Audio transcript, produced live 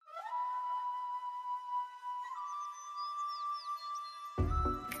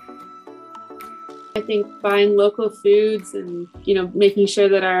I think buying local foods and, making sure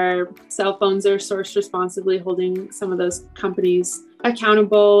that our cell phones are sourced responsibly, holding some of those companies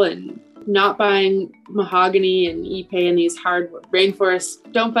accountable and not buying mahogany and ipe and these hardwood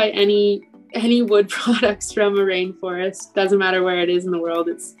rainforests. Don't buy any wood products from a rainforest. Doesn't matter where it is in the world.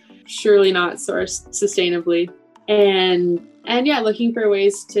 It's surely not sourced sustainably. And yeah, looking for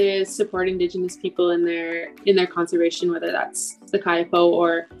ways to support Indigenous people in their conservation, whether that's the Kayapo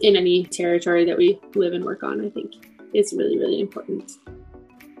or in any territory that we live and work on, I think is really, really important.